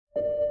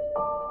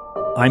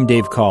I'm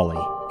Dave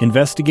Cawley,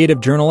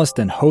 investigative journalist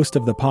and host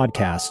of the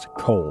podcast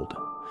Cold.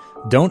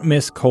 Don't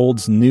miss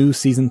Cold's new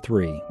Season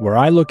 3, where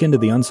I look into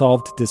the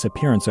unsolved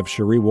disappearance of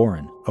Sheree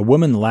Warren, a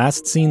woman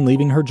last seen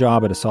leaving her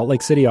job at a Salt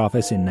Lake City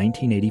office in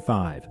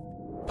 1985.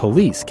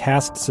 Police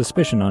cast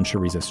suspicion on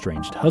Sheree's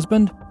estranged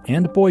husband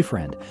and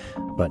boyfriend,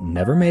 but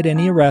never made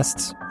any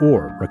arrests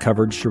or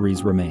recovered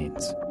Sheree's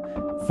remains.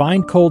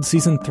 Find Cold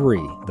Season 3,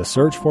 The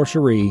Search for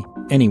Sheree,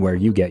 anywhere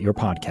you get your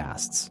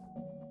podcasts.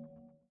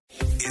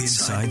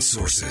 Inside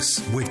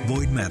Sources with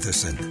Boyd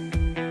Matheson.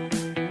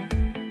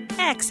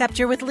 Except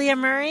you're with Leah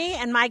Murray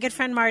and my good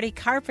friend Marty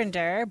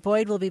Carpenter.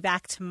 Boyd will be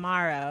back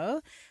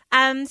tomorrow.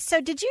 So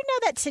did you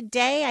know that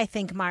today, I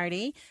think,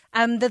 Marty,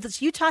 the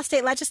Utah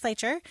State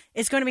Legislature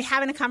is going to be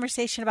having a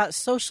conversation about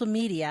social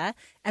media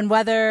and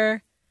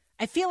whether,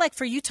 I feel like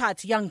for Utah,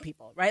 it's young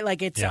people, right?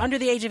 Like it's under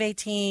the age of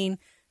 18,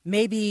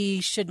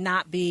 maybe should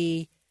not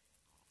be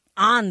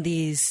on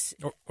these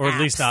or at apps.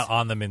 least not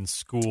on them in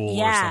school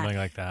or something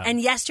like that. And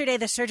yesterday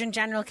the Surgeon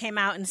General came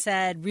out and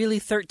said really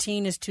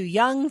 13 is too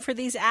young for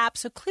these apps.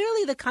 So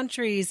clearly the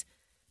country's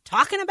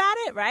talking about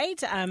it, right?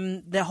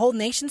 The whole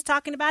nation's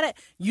talking about it.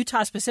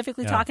 Utah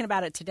specifically talking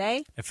about it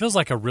today. It feels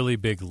like a really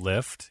big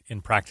lift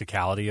in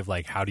practicality of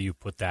like, how do you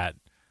put that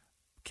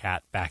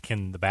cat back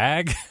in the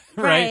bag,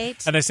 right?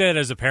 And I say that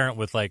as a parent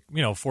with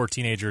 4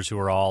 teenagers who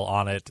are all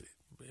on it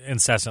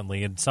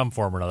incessantly in some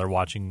form or another,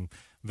 watching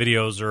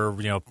videos or,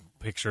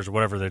 pictures or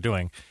whatever they're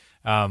doing.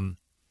 Even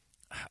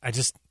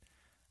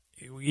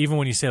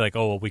when you say like,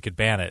 oh, well, we could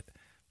ban it,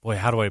 boy,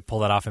 how do I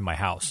pull that off in my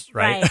house,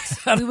 right?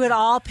 We would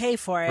all pay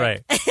for it.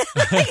 Right.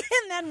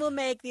 And then we'll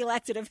make the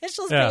elected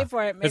officials pay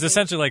for it. Maybe. It's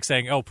essentially like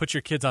saying, oh, put your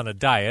kids on a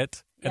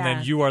diet, and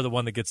then you are the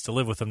one that gets to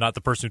live with them, not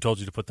the person who told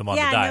you to put them on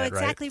the diet,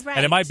 exactly right?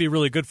 And it might be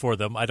really good for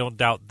them. I don't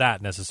doubt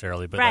that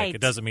necessarily, but it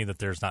doesn't mean that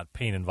there's not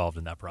pain involved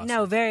in that process.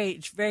 No, very,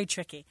 very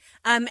tricky.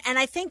 And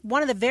I think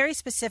one of the very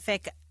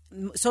specific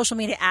social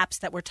media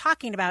apps that we're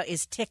talking about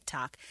is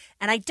TikTok.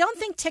 And I don't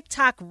think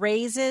TikTok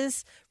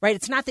raises, right,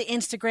 it's not the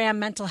Instagram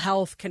mental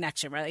health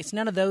connection, right? It's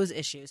none of those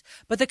issues.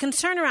 But the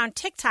concern around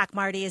TikTok,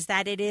 Marty, is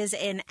that it is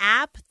an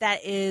app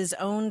that is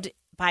owned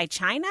by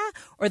China,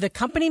 or the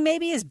company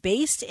maybe is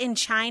based in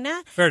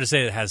China. Fair to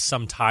say it has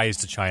some ties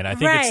to China. I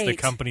think it's the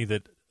company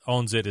that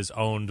owns it is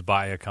owned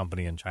by a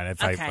company in China,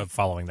 if I'm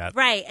following that.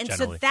 Right, and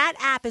generally. so that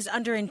app is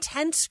under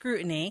intense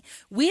scrutiny.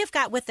 We have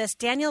got with us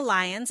Daniel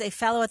Lyons, a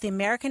fellow at the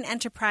American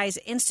Enterprise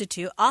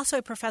Institute, also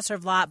a professor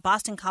of law at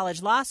Boston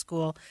College Law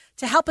School,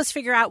 to help us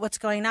figure out what's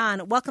going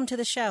on. Welcome to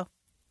the show.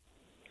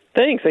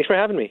 Thanks for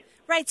having me.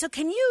 Right, so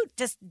can you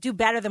just do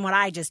better than what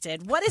I just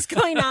did? What is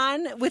going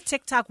on with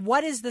TikTok?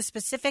 What is the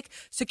specific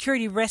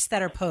security risks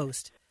that are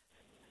posed?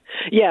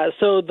 Yeah,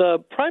 so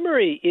the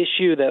primary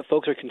issue that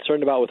folks are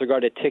concerned about with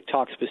regard to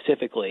TikTok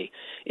specifically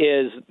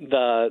is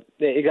exactly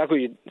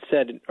what you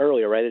said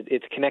earlier, right?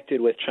 It's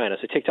connected with China.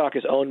 So TikTok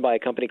is owned by a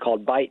company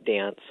called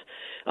ByteDance,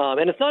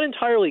 and it's not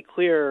entirely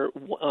clear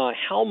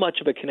how much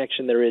of a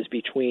connection there is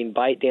between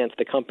ByteDance,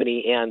 the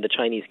company, and the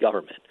Chinese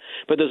government.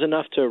 But there's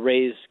enough to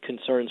raise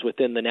concerns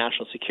within the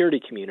national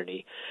security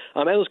community.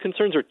 And those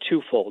concerns are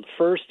twofold.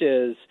 First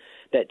is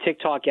that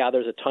TikTok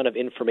gathers a ton of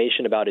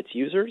information about its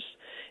users.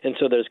 And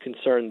so there's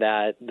concern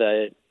that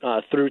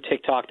through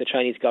TikTok, the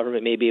Chinese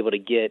government may be able to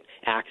get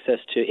access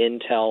to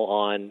intel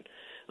on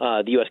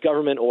the U.S.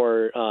 government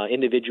or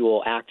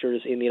individual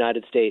actors in the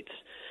United States.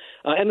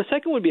 And the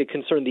second would be a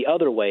concern the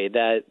other way,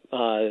 that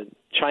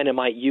China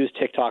might use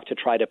TikTok to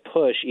try to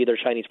push either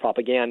Chinese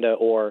propaganda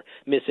or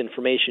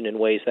misinformation in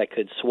ways that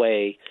could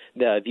sway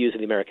the views of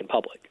the American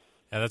public.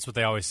 Yeah, that's what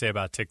they always say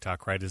about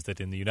TikTok, right, is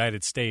that in the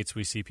United States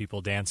we see people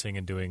dancing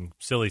and doing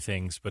silly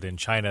things, but in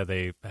China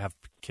they have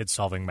kids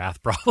solving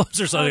math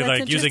problems or something,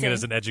 like using it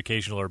as an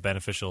educational or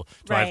beneficial.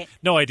 I have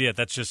no idea.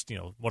 That's just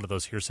one of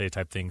those hearsay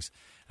type things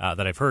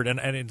that I've heard. And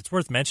it's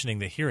worth mentioning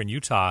that here in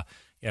Utah,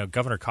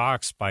 Governor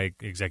Cox, by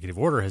executive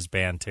order, has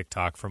banned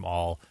TikTok from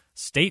all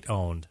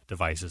state-owned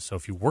devices. So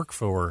if you work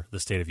for the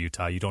state of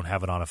Utah, you don't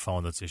have it on a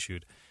phone that's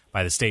issued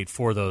by the state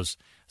for those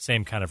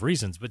same kind of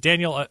reasons. But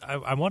Daniel,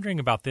 I'm wondering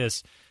about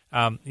this.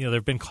 There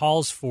have been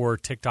calls for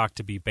TikTok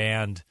to be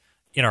banned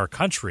in our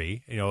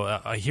country.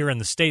 Here in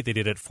the state, they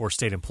did it for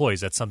state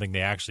employees. That's something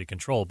they actually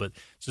control, but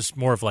it's just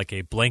more of like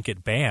a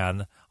blanket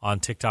ban on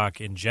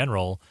TikTok in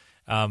general.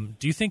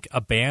 Do you think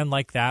a ban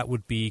like that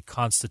would be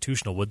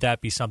constitutional? Would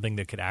that be something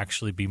that could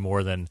actually be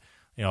more than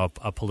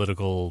a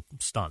political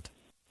stunt?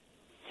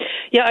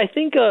 Yeah, I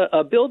think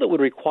a bill that would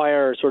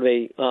require sort of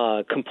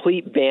a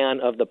complete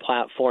ban of the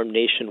platform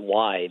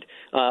nationwide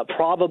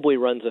probably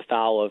runs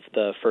afoul of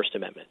the First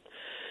Amendment.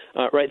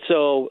 Right.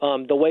 So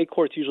the way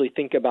courts usually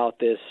think about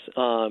this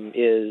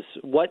is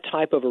what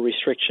type of a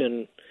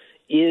restriction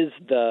is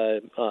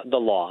the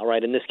law,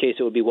 right? In this case,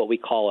 it would be what we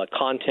call a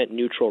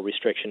content-neutral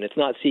restriction. It's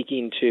not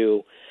seeking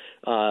to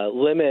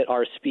limit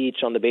our speech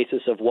on the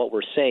basis of what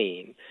we're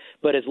saying,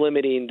 but it's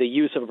limiting the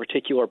use of a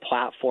particular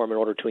platform in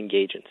order to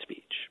engage in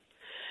speech.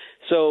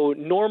 So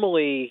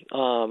normally,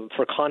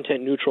 for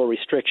content-neutral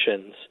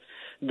restrictions,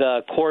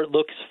 the court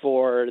looks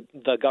for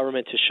the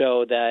government to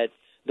show that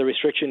the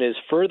restriction is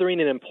furthering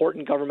an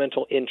important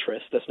governmental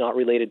interest that's not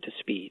related to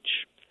speech,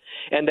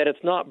 and that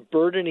it's not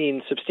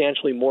burdening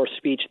substantially more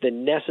speech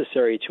than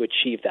necessary to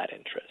achieve that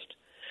interest.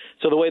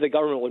 So the way the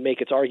government would make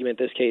its argument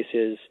in this case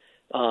is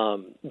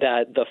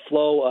that the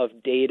flow of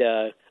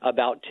data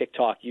about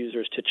TikTok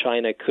users to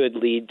China could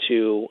lead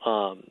to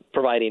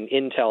providing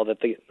intel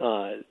that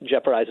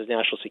jeopardizes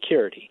national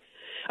security.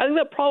 I think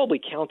that probably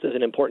counts as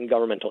an important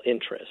governmental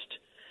interest.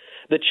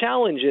 The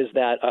challenge is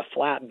that a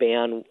flat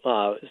ban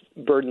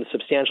burdens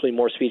substantially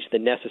more speech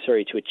than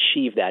necessary to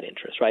achieve that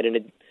interest, right?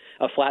 And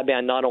a flat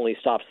ban not only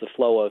stops the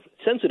flow of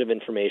sensitive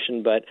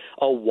information, but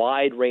a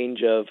wide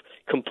range of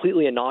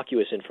completely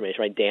innocuous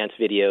information, right? Dance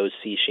videos,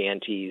 sea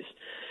shanties,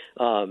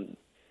 all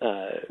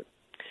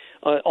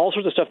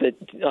sorts of stuff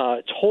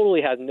that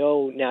totally has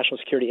no national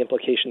security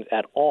implications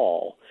at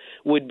all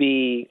would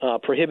be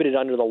prohibited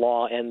under the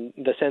law, and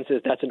the sense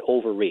is that's an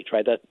overreach,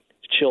 right? That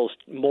chills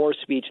more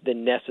speech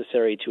than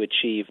necessary to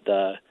achieve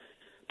the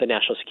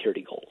national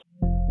security goals.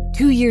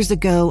 2 years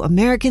ago,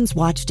 Americans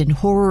watched in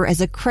horror as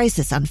a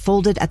crisis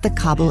unfolded at the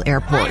Kabul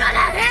airport.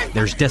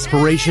 There's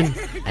desperation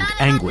and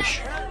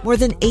anguish. More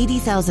than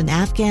 80,000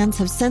 Afghans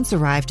have since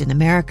arrived in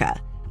America,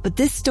 but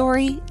this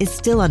story is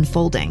still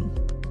unfolding.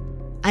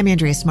 I'm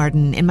Andrea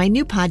Martin. In my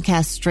new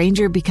podcast,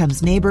 Stranger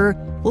Becomes Neighbor,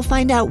 we'll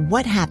find out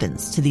what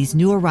happens to these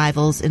new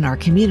arrivals in our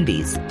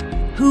communities.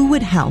 Who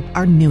would help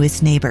our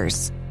newest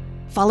neighbors?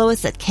 Follow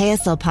us at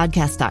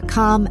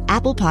kslpodcast.com,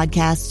 Apple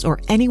Podcasts, or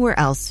anywhere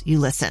else you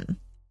listen.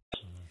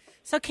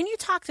 So can you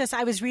talk to us?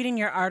 I was reading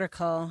your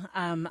article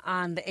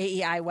on the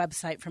AEI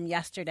website from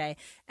yesterday,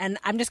 and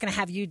I'm just going to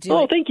have you do it.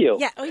 Oh, thank you.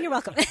 Yeah. Oh, you're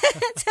welcome.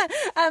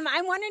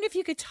 I'm wondering if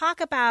you could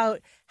talk about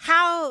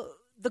how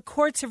the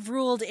courts have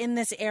ruled in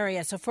this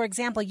area. So, for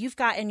example, you've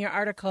got in your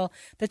article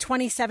the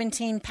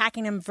 2017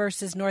 Packingham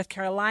versus North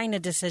Carolina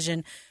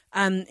decision.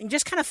 And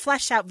just kind of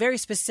flesh out very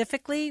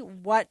specifically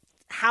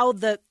how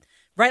the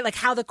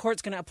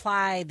court's going to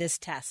apply this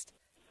test.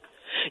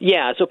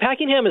 Yeah, so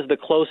Packingham is the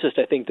closest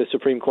I think the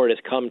Supreme Court has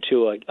come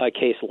to a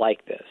case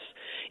like this.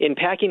 In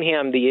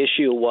Packingham, the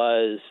issue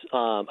was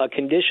a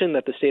condition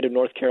that the state of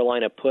North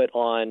Carolina put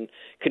on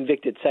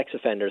convicted sex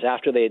offenders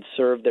after they had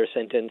served their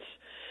sentence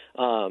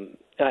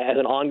as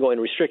an ongoing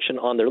restriction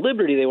on their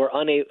liberty. They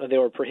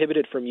were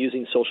prohibited from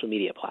using social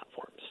media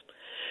platforms,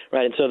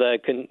 right? And so the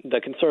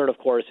concern, of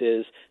course,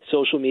 is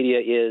social media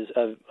is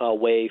a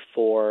way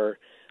for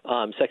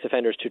sex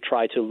offenders to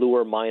try to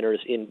lure minors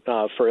in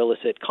for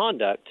illicit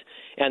conduct,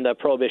 and the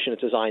prohibition is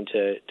designed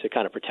to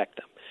kind of protect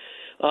them.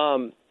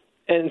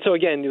 And so,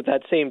 again,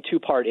 that same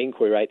two-part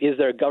inquiry, right? Is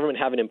the government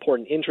have an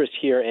important interest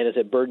here, and is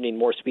it burdening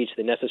more speech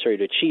than necessary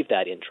to achieve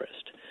that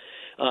interest?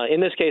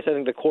 In this case, I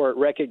think the court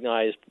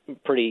recognized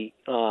pretty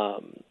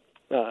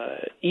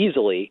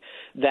easily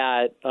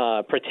that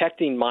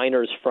protecting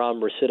minors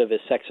from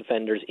recidivist sex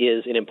offenders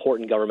is an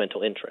important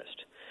governmental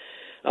interest.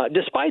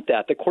 Despite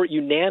that, the court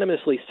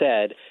unanimously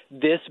said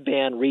this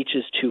ban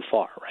reaches too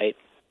far, right?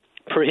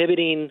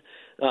 Prohibiting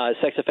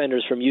sex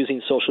offenders from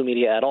using social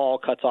media at all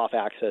cuts off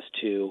access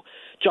to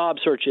job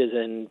searches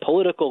and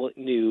political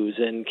news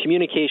and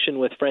communication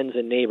with friends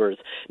and neighbors,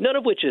 none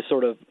of which is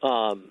sort of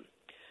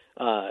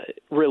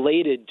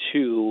related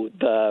to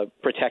the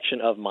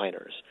protection of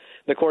minors.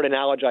 The court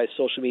analogized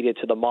social media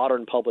to the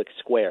modern public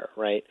square,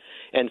 right,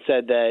 and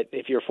said that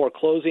if you're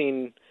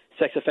foreclosing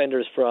sex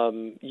offenders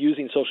from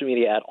using social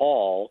media at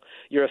all,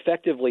 you're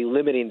effectively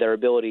limiting their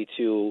ability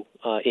to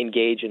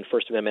engage in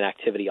First Amendment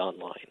activity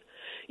online.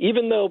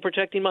 Even though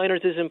protecting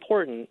minors is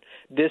important,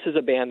 this is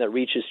a ban that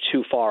reaches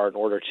too far in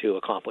order to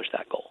accomplish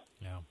that goal.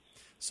 Yeah.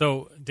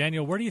 So,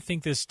 Daniel, where do you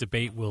think this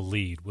debate will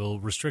lead? Will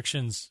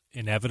restrictions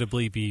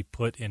inevitably be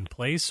put in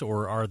place,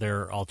 or are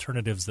there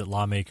alternatives that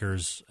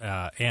lawmakers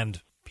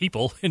and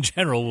people in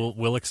general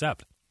will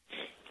accept?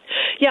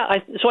 Yeah,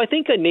 so I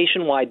think a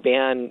nationwide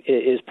ban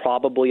is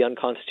probably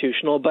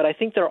unconstitutional, but I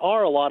think there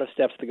are a lot of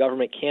steps the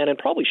government can and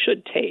probably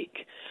should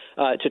take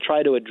to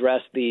try to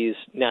address these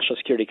national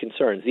security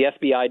concerns. The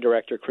FBI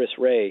director, Chris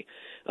Wray,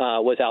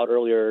 was out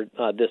earlier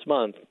this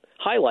month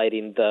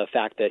highlighting the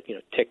fact that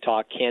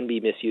TikTok can be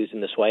misused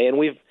in this way, and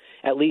we've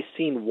at least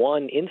seen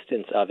one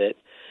instance of it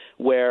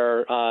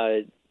where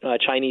a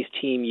Chinese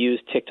team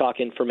used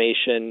TikTok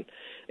information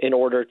in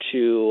order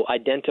to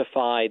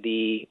identify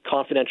the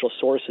confidential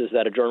sources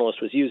that a journalist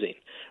was using.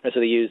 And so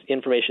they used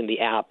information the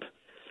app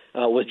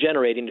was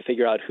generating to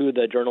figure out who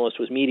the journalist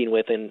was meeting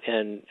with,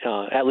 and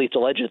at least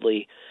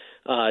allegedly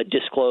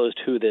disclosed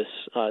who this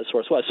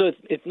source was. So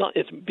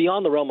it's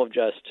beyond the realm of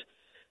just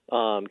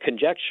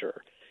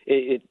conjecture.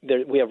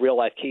 We have real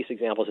life case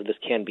examples that this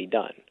can be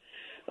done.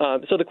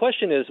 So the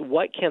question is,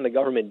 what can the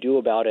government do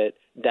about it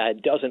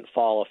that doesn't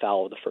fall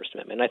afoul of the First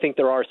Amendment? And I think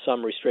there are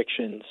some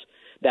restrictions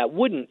that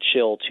wouldn't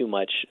chill too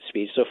much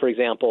speech. So, for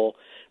example,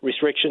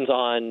 restrictions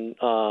on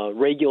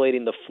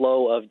regulating the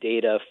flow of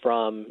data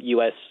from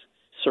U.S.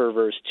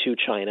 servers to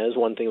China is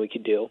one thing we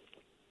could do.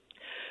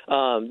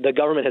 The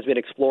government has been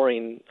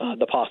exploring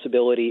the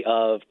possibility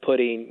of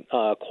putting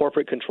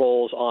corporate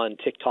controls on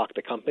TikTok,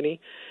 the company,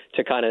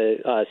 to kind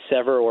of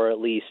sever or at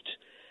least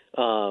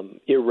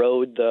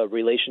erode the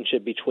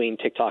relationship between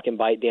TikTok and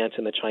ByteDance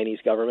and the Chinese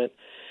government.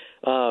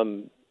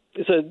 The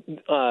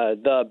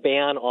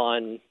ban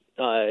on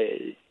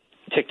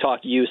TikTok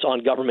use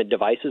on government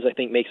devices, I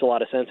think, makes a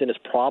lot of sense and is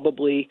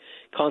probably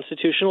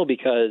constitutional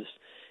because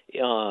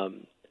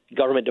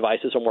government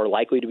devices are more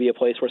likely to be a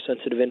place where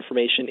sensitive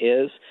information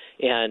is,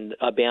 and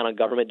a ban on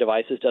government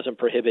devices doesn't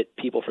prohibit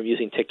people from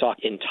using TikTok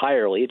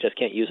entirely. It just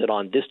can't use it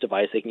on this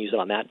device. They can use it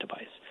on that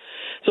device.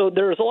 So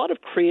there's a lot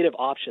of creative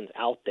options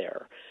out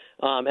there.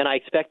 And I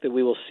expect that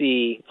we will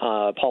see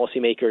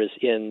policymakers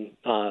in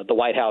the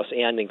White House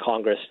and in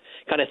Congress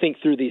kind of think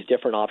through these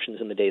different options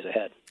in the days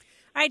ahead.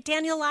 All right,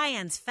 Daniel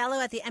Lyons,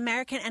 fellow at the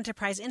American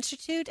Enterprise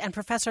Institute and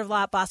professor of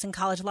law at Boston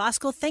College Law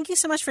School. Thank you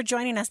so much for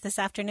joining us this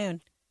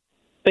afternoon.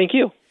 Thank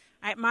you.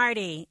 All right,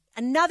 Marty,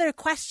 another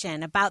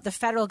question about the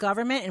federal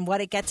government and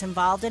what it gets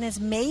involved in is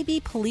maybe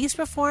police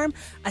reform,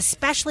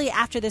 especially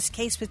after this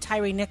case with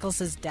Tyre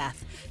Nichols'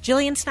 death.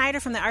 Jillian Snyder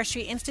from the R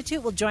Street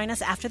Institute will join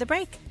us after the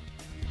break.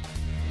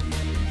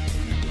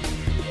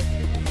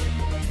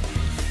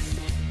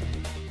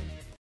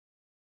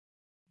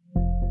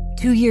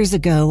 Two years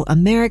ago,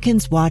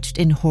 Americans watched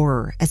in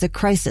horror as a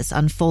crisis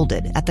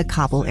unfolded at the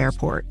Kabul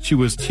airport. She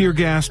was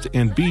tear-gassed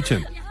and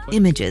beaten.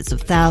 Images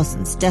of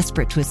thousands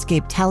desperate to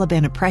escape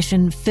Taliban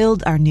oppression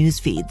filled our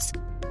news feeds.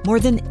 More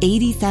than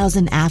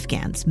 80,000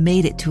 Afghans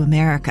made it to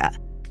America.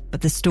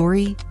 But the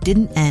story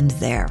didn't end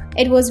there.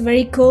 It was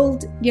very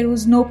cold. There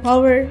was no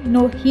power,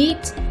 no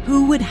heat.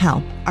 Who would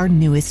help our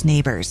newest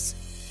neighbors?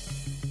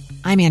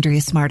 I'm Andrea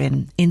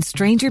Smartin. In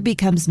Stranger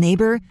Becomes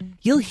Neighbor,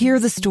 you'll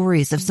hear the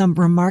stories of some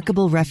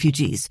remarkable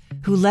refugees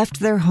who left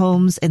their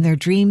homes and their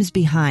dreams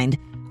behind,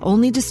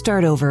 only to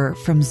start over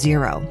from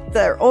zero.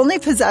 Their only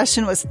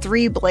possession was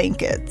 3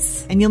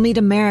 blankets. And you'll meet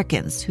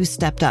Americans who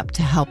stepped up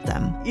to help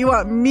them. You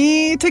want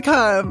me to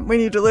come when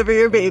you deliver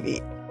your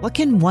baby. What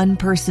can one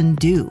person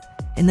do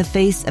in the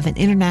face of an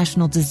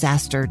international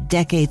disaster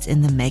decades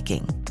in the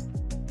making?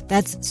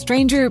 That's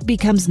Stranger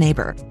Becomes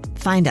Neighbor.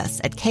 Find us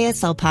at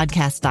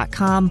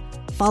kslpodcast.com,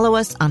 follow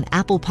us on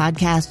Apple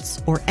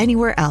Podcasts, or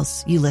anywhere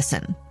else you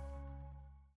listen.